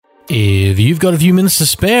If you've got a few minutes to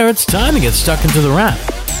spare, it's time to get stuck into the wrap.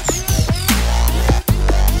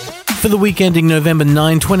 For the week ending November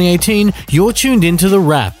 9, 2018, you're tuned into The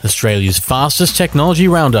Wrap, Australia's fastest technology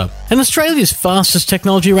roundup. And Australia's fastest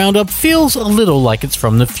technology roundup feels a little like it's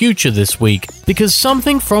from the future this week, because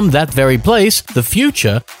something from that very place, the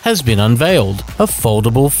future, has been unveiled: a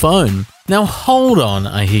foldable phone. Now hold on,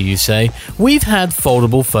 I hear you say. We've had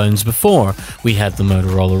foldable phones before. We had the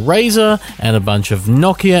Motorola Razr and a bunch of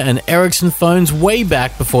Nokia and Ericsson phones way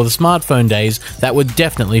back before the smartphone days that were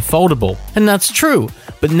definitely foldable. And that's true.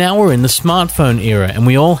 But now we're in the smartphone era and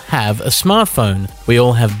we all have a smartphone. We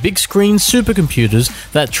all have big screen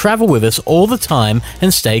supercomputers that travel with us all the time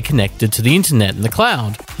and stay connected to the internet and the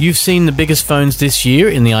cloud. You've seen the biggest phones this year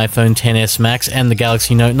in the iPhone XS Max and the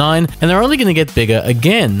Galaxy Note 9, and they're only going to get bigger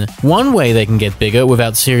again. One way they can get bigger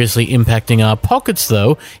without seriously impacting our pockets,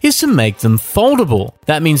 though, is to make them foldable.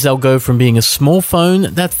 That means they'll go from being a small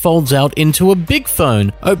phone that folds out into a big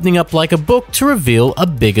phone, opening up like a book to reveal a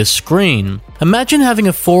bigger screen. Imagine having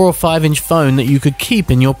a 4 or 5 inch phone that you could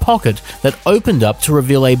keep in your pocket that opened up to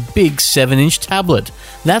reveal a big 7-inch tablet.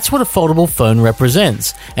 That's what a foldable phone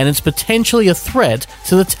represents, and it's potentially a threat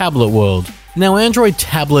to the tablet world. Now, Android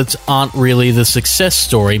tablets aren't really the success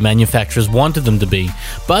story manufacturers wanted them to be,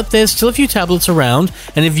 but there's still a few tablets around,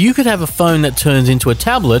 and if you could have a phone that turns into a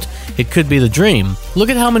tablet, it could be the dream. Look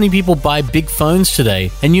at how many people buy big phones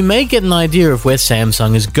today, and you may get an idea of where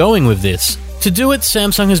Samsung is going with this. To do it,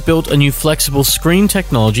 Samsung has built a new flexible screen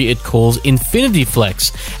technology it calls Infinity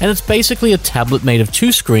Flex, and it's basically a tablet made of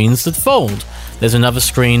 2 screens that fold. There's another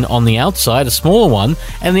screen on the outside, a smaller one,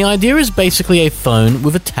 and the idea is basically a phone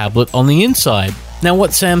with a tablet on the inside. Now,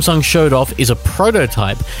 what Samsung showed off is a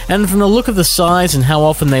prototype, and from the look of the size and how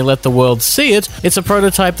often they let the world see it, it's a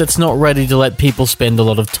prototype that's not ready to let people spend a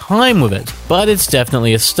lot of time with it. But it's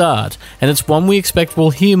definitely a start, and it's one we expect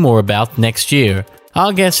we'll hear more about next year.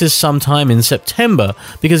 Our guess is sometime in September,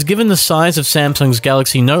 because given the size of Samsung's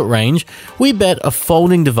Galaxy Note range, we bet a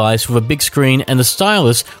folding device with a big screen and a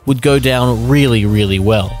stylus would go down really, really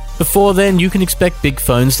well. Before then, you can expect big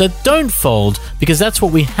phones that don't fold, because that's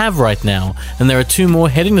what we have right now, and there are 2 more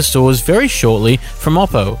heading to stores very shortly from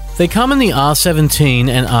Oppo. They come in the R17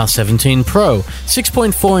 and R17 Pro,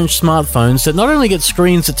 6.4-inch smartphones that not only get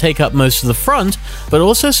screens that take up most of the front, but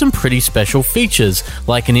also some pretty special features,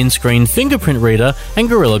 like an in-screen fingerprint reader and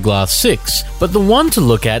Gorilla Glass 6. But the one to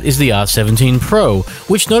look at is the R17 Pro,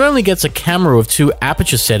 which not only gets a camera with 2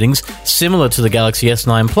 aperture settings similar to the Galaxy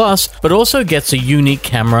S9 Plus, but also gets a unique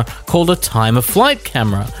camera called a time-of-flight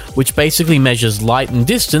camera, which basically measures light and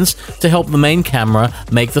distance to help the main camera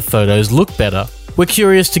make the photos look better. We're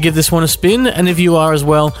curious to give this one a spin, and if you are as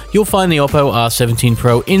well, you'll find the Oppo R17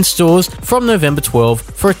 Pro in stores from November 12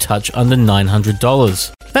 for a touch under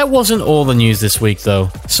 $900. That wasn't all the news this week, though.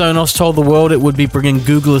 Sonos told the world it would be bringing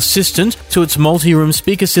Google Assistant to its multi-room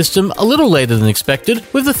speaker system a little later than expected,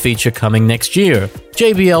 with the feature coming next year.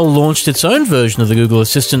 JBL launched its own version of the Google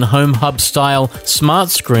Assistant Home Hub-style smart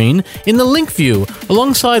screen in the Link View,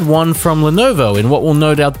 alongside one from Lenovo in what will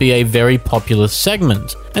no doubt be a very popular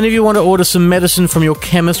segment. And if you want to order some medicine from your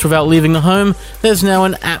chemist without leaving the home, there's now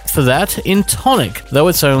an app for that in Tonic, though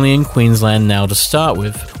it's only in Queensland now to start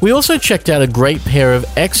with. We also checked out a great pair of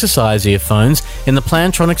exercise earphones in the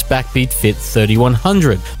Plantronics Backbeat Fit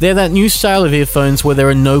 3100. They're that new style of earphones where there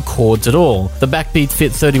are no cords at all. The Backbeat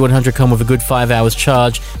Fit 3100 come with a good 5 hours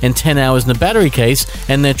charge and 10 hours in the battery case,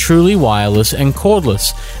 and they're truly wireless and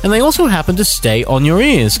cordless. And they also happen to stay on your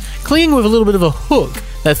ears, clinging with a little bit of a hook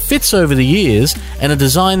that fits over the ears, and a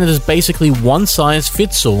design that is basically one size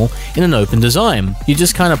fits all in an open design. You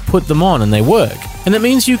just kind of put them on and they work. And that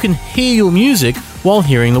means you can hear your music while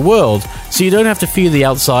hearing the world, so you don't have to fear the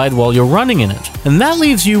outside while you're running in it. And that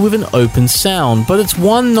leaves you with an open sound, but it's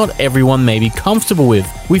one not everyone may be comfortable with.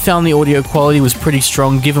 We found the audio quality was pretty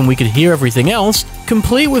strong given we could hear everything else,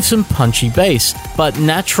 complete with some punchy bass, but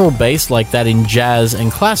natural bass like that in jazz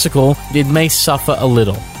and classical, it may suffer a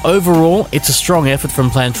little. Overall, it's a strong effort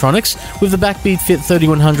from Plantronics, with the Backbeat Fit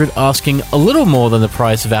 3100 asking a little more than the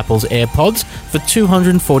price of Apple's AirPods for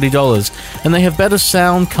 $240, and they have better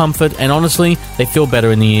sound, comfort, and honestly, they feel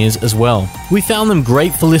better in the ears as well. We found them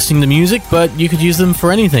great for listening to music, but you could use them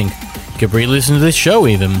for anything. You could re-listen to this show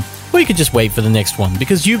even. Or you could just wait for the next one,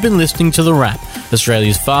 because you've been listening to The Wrap,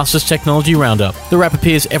 Australia's fastest technology roundup. The Wrap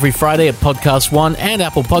appears every Friday at Podcast One and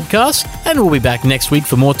Apple Podcasts, and we'll be back next week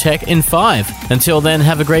for more tech in 5. Until then,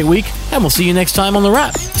 have a great week, and we'll see you next time on The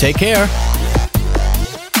Wrap. Take care.